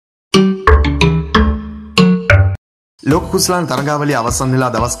ලෝක කුසලාන තරගාවලිය අවසන් වෙලා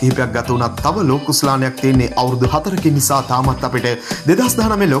දවස් කිහිපයක් ගත වුණත් තව ලෝක කුසලානයක් තියෙන්නේ අවුරුදු 4කින් නිසා තාමත් අපිට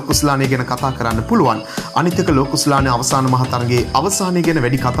 2019 ලෝක කුසලානය ගැන කතා කරන්න පුළුවන්. අනිත් එක ලෝක කුසලානය අවසාන මහ තරගයේ අවසානය ගැන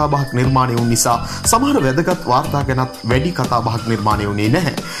වැඩි කතාබහක් නිර්මාණය වුන නිසා සමහර වැදගත් වාර්තා ගැනත් වැඩි කතාබහක් නිර්මාණය වුණේ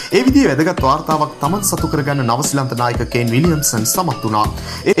නැහැ. ඒ විදිහේ වැදගත් වාර්තාවක් Taman සතු කරගන්න නවසීලන්ත නායක කේන් විලියම්සන් සමත් වුණා.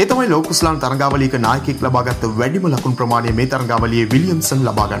 ඒ තමයි ලෝක කුසලාන තරගාවලියක නායකයෙක් ලබාගත් වැඩිම ලකුණු ප්‍රමාණය මේ තරගාවලියේ විලියම්සන්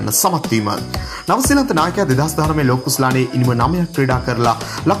ලබා ගන්න සමත් වීම. නවසීලන්ත නායකයා 2019 ලෝක කුසලානයේ ඉනිම 9ක් ක්‍රීඩා කරලා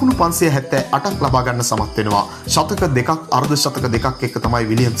ලකුණු 578ක් ලබා ගන්න සමත් වෙනවා. ශතක දෙකක් අර්ධ ශතක දෙකක් එක්ක තමයි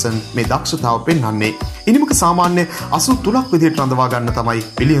විලියම්සන් මේ දක්ෂතාව පෙන්වන්නේ. ඉනිමක සාමාන්‍ය 83ක් විදිහට රඳවා ගන්න තමයි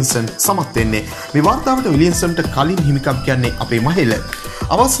විලියම්සන් සමත් වෙන්නේ. මේ වාර්තාවට විලියම්සන්ට කලින් හිමිකම් කියන්නේ අපේ මහේල.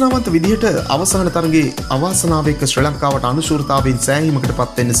 අවසනාවන්ත විදිහට අවසාන තරගයේ අවාසනාව එක්ක ශ්‍රී ලංකාවට අනුශූරතාවයෙන් සෑහීමකට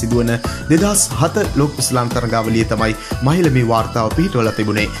පත් වෙන්න සිදුවන 2007 ලෝක කුසලාන තරගාවලියේ තමයි මහේල මේ වාර්තාව පිටවලා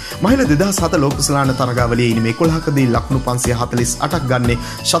තිබුණේ. මහේල 2007 ලෝක කුසලාන තරගාවලියේ ඉනිම 11කදී ලකුණු 548ක් ගන්නේ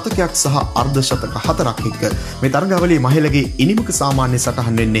ශතකයක් සහ අර්ධ ශතක 4ක් එක්ක. මේ තරගාවලියේ මහේලගේ ඉනිමක සාමාන්‍ය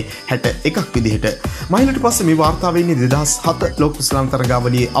සටහන් වෙන්නේ 61ක් විදිහට. මහේලට පස්සේ මේ වාර්තාව වෙන්නේ 2007 ලෝක කුසලාන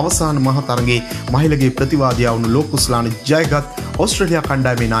තරගාවලියේ අවසාන මහ තරගයේ මහේලගේ ප්‍රතිවාදියා වුණු ලෝක කුසලාන ජයගත් ඕස්ට්‍රේලියා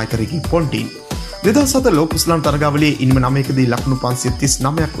කණ්ඩායමේ නායකයෙකි පොන්ටින්. 2007 ලෝක කුසලාන තරගාවලියේ ඉනිම 9කදී ලකුණු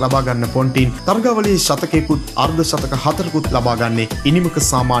 539ක් ලබා ගන්න පොන්ටින් තරගාවලියේ ශතකයකුත් අර්ධ ශතක 4කුත් ලබා ගන්නේ ඉනිමක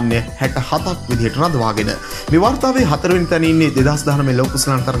සාමාන්‍ය 67ක් විදිහට රඳවාගෙන. මේ වාර්තාවේ 4 වෙනි තැන ඉන්නේ 2019 ලෝක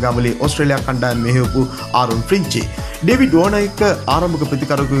කුසලාන තරගාවලියේ ඕස්ට්‍රේලියා කණ්ඩායම මෙහෙයපු ආරොන් ෆ්‍රින්චි. ඩේවිඩ් වෝනර් එක්ක ආරම්භක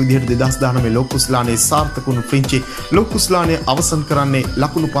ප්‍රතිකාරක විදිහට 2019 ලෝක කුසලානයේ සාර්ථක වුණු ෆ්‍රින්චි ලෝක කුසලානය අවසන් කරන්නේ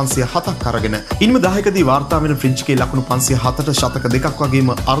ලකුණු 507ක් අරගෙන. ඉනිම 10කදී වාර්තා වෙන ෆ්‍රින්චිගේ ලකුණු 507ට ශතක දෙකක්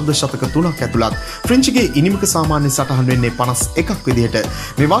වගේම අර්ධ ශතක 3ක් ඇතුළත්. ෆ්‍රෙන්ච්ගේ ඉනිමක සාමාන්‍ය සටහන් වෙන්නේ 51ක් විදිහට.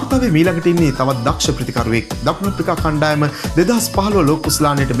 මේ වාර්තාවේ මීළඟට ඉන්නේ තවත් දක්ෂ ප්‍රතිකරුවෙක්. දකුණු අප්‍රිකා කණ්ඩායම 2015 ලෝක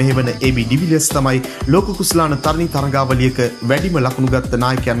කුසලානයට මෙහෙවන AB ඩිවිලියර්ස් තමයි ලෝක කුසලාන තරණී තරගාවලියක වැඩිම ලකුණු ගත්ත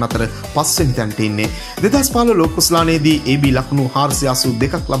නායකයන් අතර 5 වෙනි තැනට ඉන්නේ. 2015 ලෝක කුසලානයේදී AB ලකුණු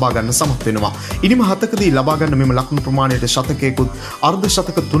 482ක් ලබා ගන්න සමත් වෙනවා. ඉනිම 7කදී ලබා ගන්න මෙම ලකුණු ප්‍රමාණයට ශතකයකුත් අර්ධ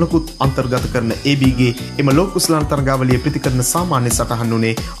ශතක 3කුත් අන්තර්ගත කරන ABගේ එම ලෝක කුසලාන තරගාවලියේ ප්‍රතිකරණ සාමාන්‍ය සටහන්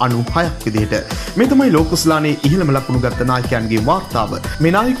උනේ 96ක් විදිහට. මේ තමයි ලෝක කුසලානයේ ඉහළම ලකුණු ගත්ත නායකයන්ගේ වාර්තාව.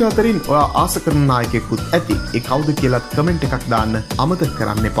 මේ නායකයෝ අතරින් ඔයා ආස කරන නායකයෙකුත් ඇති. ඒ කවුද කියලාත් කමෙන්ට් එකක් දාන්න අමතක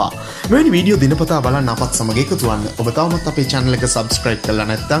කරන්න එපා. මෙවැනි වීඩියෝ දිනපතා බලන්න අපත් සමග එකතු වෙන්න. ඔබ තවමත් අපේ channel එක subscribe කරලා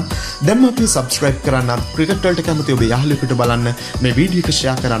නැත්නම් දැන්ම අපි subscribe කරන්නත් ක්‍රිකට් වලට කැමති ඔබ යාළුවෙකුට බලන්න මේ වීඩියෝ එක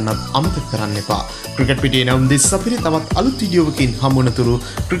share කරන්නත් අමතක කරන්න එපා. ක්‍රිකට් පිටියේ නම් දෙස් අපිට තවත් අලුත් වීඩියෝවකින් හමු වෙනතුරු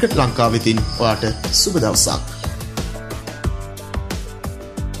ක්‍රිකට් ලංකාව වෙතින් ඔයාට සුබ දවසක්.